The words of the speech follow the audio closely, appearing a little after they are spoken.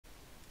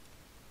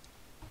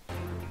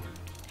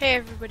Hey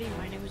everybody,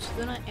 my name is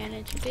Luna, and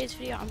in today's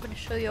video I'm going to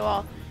show you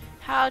all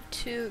how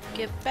to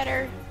get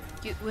better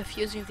with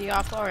using the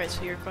op. Alright,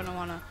 so you're going to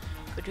want to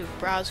go to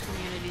browse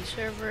community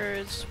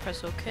servers,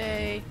 press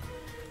OK.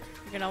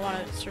 You're going to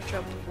want to search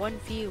up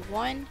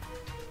 1v1,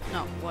 no,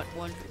 what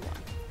 1v1,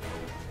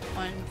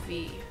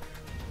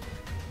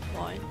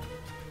 1v1,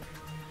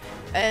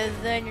 and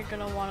then you're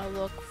going to want to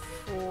look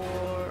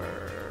for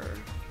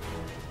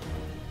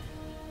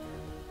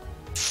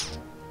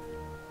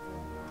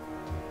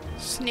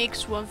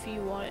Snakes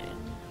 1v1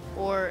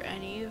 or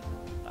any.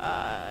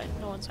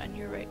 No one's on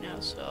here right now,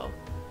 so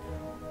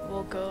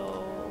we'll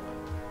go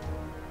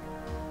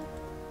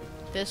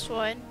this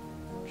one.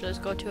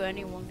 Just go to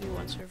any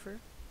 1v1 server.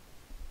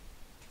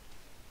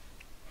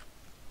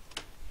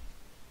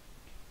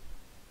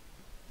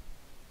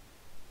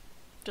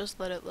 Just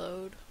let it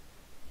load.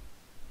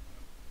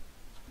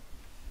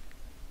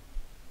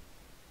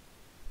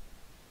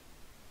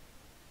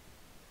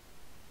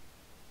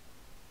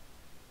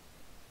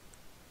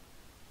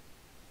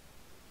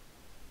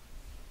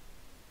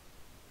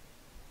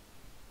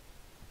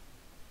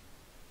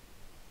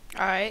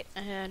 Alright,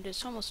 and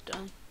it's almost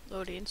done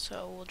loading,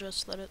 so we'll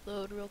just let it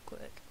load real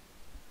quick.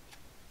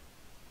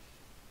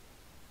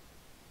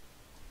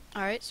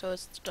 Alright, so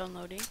it's done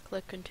loading.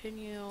 Click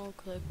continue,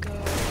 click go.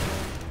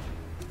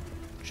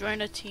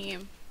 Join a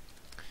team.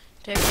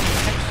 Type in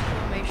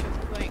exclamation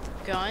point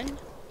gun,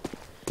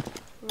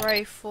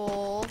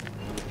 rifle,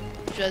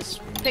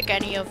 just pick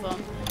any of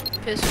them.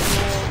 Pistol,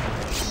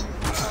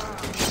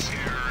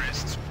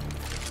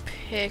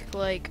 pick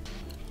like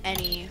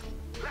any.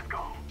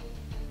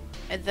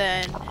 And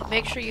then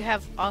make sure you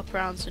have op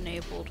rounds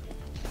enabled.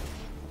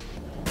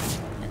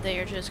 And then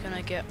you're just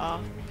gonna get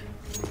off.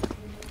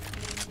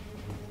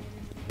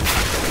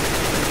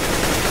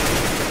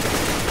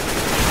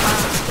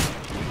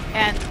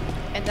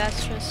 And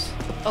that's just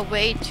a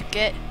way to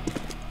get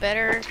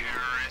better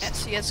at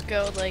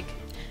CS:GO, like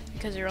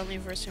because you're only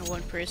versing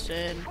one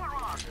person.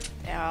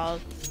 Yeah,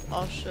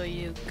 I'll show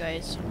you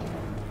guys some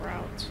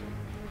rounds.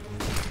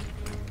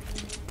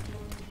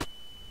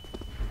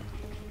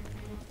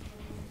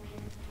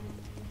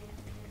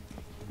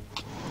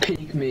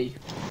 Peek me.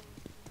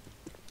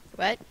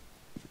 What?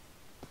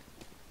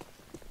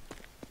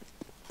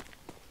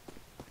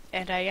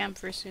 And I am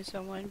versing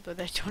someone, but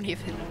I don't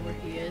even know where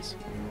he is.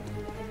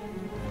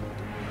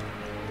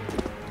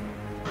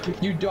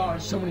 You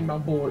dodged so many of my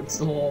bullets,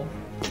 lol.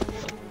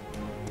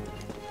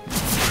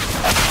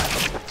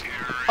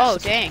 Oh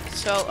dang,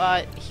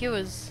 so he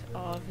was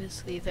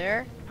obviously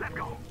there.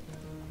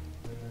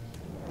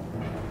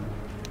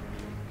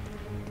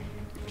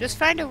 Just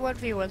find a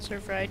 1v1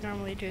 server. I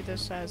normally do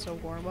this as a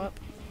warm-up.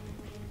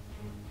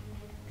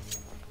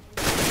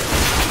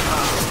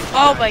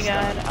 Oh my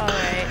god,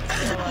 alright.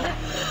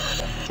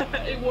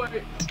 It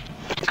worked.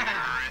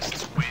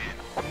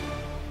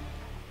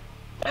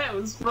 That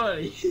was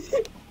funny.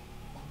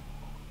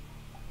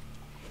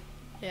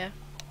 Yeah.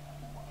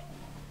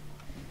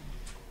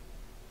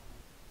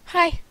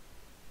 Hi.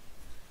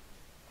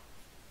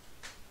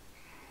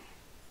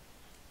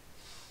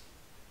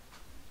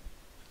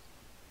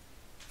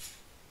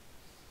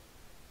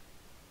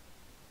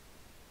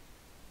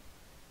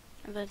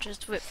 And then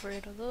just wait for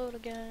it to load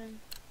again.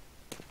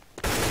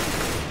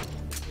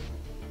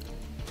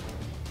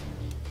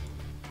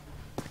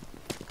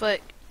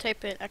 But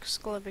type in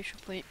exclamation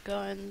point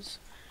guns,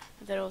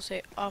 and then it'll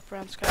say op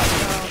rounds, sky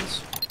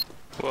rounds.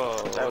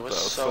 Whoa, That was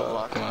so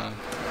lucky.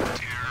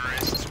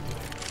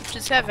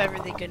 Just have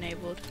everything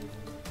enabled.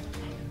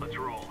 Let's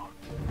roll.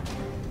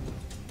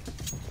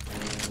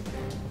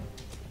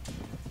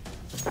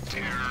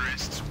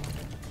 Terrorists.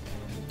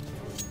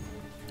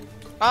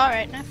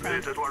 Alright, no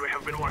problem. This is what we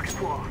have been working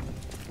for.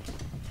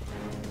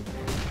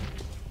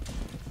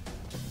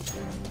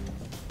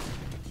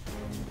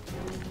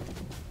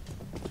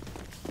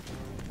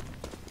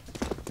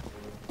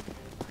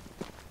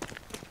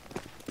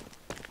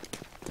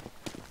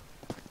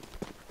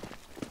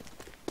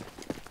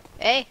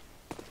 Hey.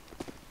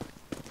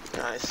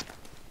 Nice.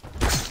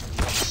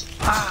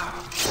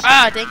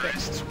 Ah, dang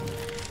it.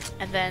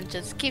 And then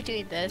just keep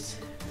doing this.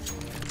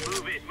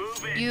 Move it,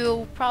 move it.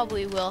 You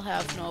probably will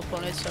have no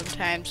opponents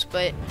sometimes,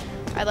 but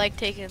I like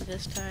taking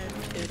this time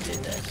to do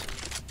this.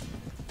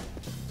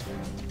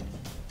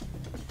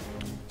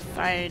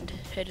 Find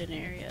hidden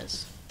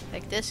areas.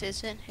 Like this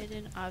isn't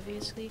hidden,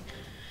 obviously,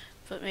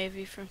 but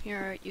maybe from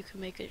here you can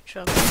make it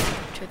jump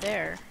to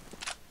there.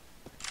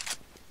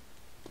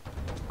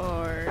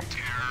 Or...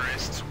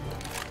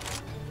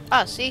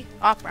 Oh, see?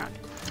 Op round.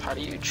 How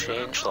do you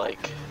change,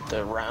 like,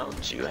 the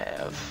rounds you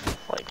have,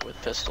 like,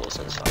 with pistols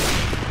and stuff?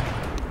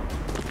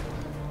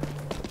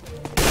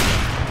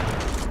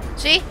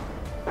 See?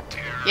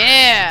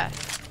 Yeah!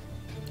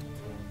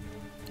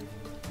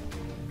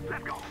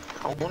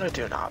 I want to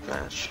do an op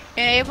match.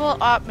 Enable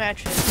op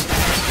matches.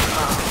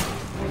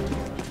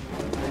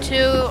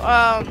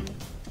 To,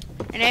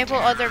 enable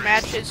other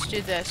matches,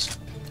 do this.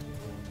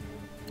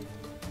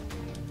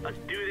 Let's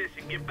do this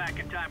and get back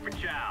in time for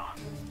chow.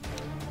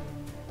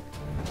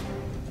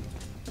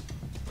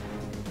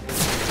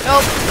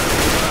 Nope.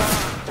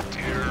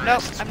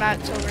 Nope, I'm not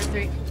silver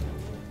 3.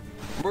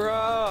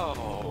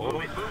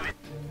 Bro.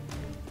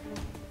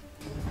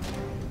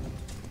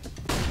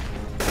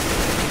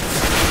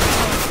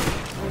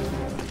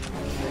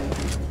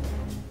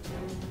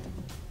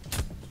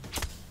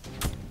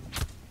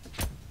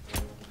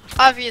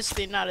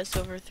 Obviously not a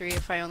silver 3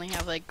 if I only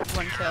have like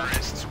 1 kill.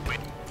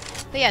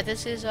 But yeah,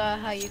 this is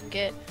how you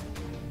get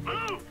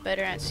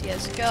better at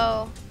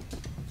CSGO.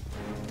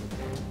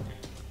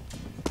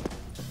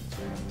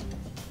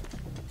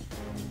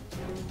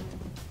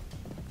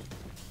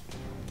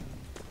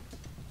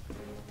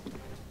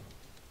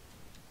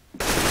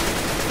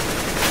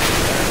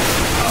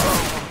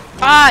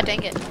 Ah,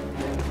 dang it.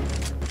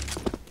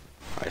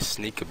 I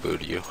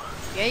sneak-a-booed you.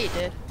 Yeah, you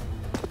did.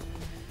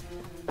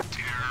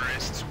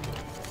 That's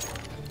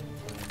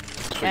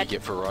what you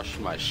get for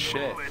rushing my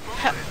shit.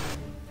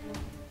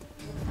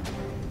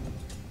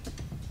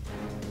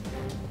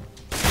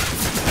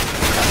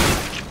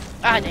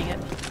 Ah, dang it.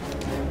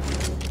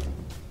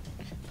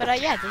 But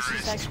yeah, this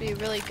is actually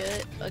really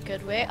a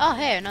good way. Oh,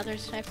 hey, another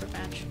sniper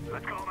match.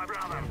 Let's go, my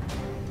brother.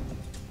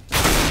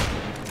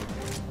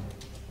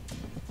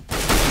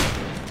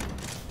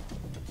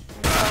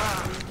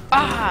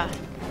 Ah!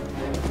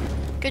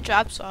 Good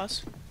job,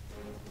 Sauce.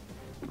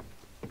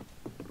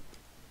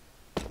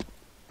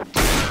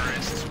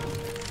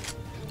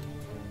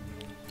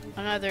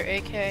 Another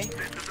AK. This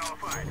is all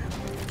fine.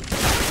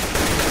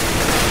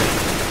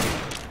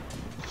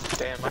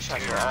 Damn, my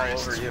shots are all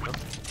over you.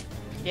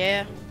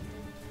 Yeah.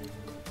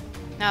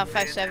 Now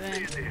 5-7.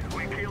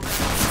 We killed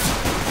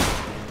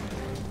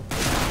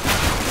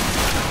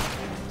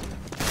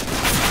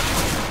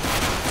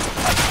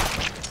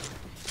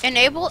it.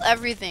 Enable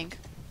everything.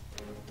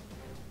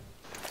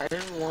 I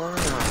didn't wanna.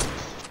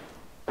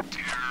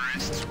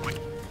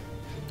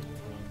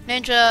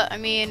 Ninja, I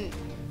mean,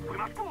 We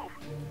must move.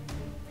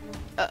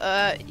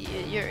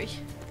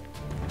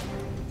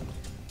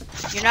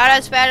 you're not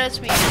as bad as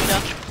me,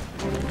 Ninja.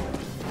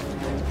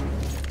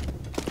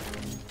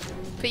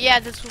 But yeah,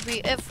 this will be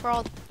it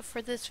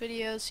for this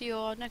video. See you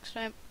all next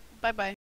time. Bye bye.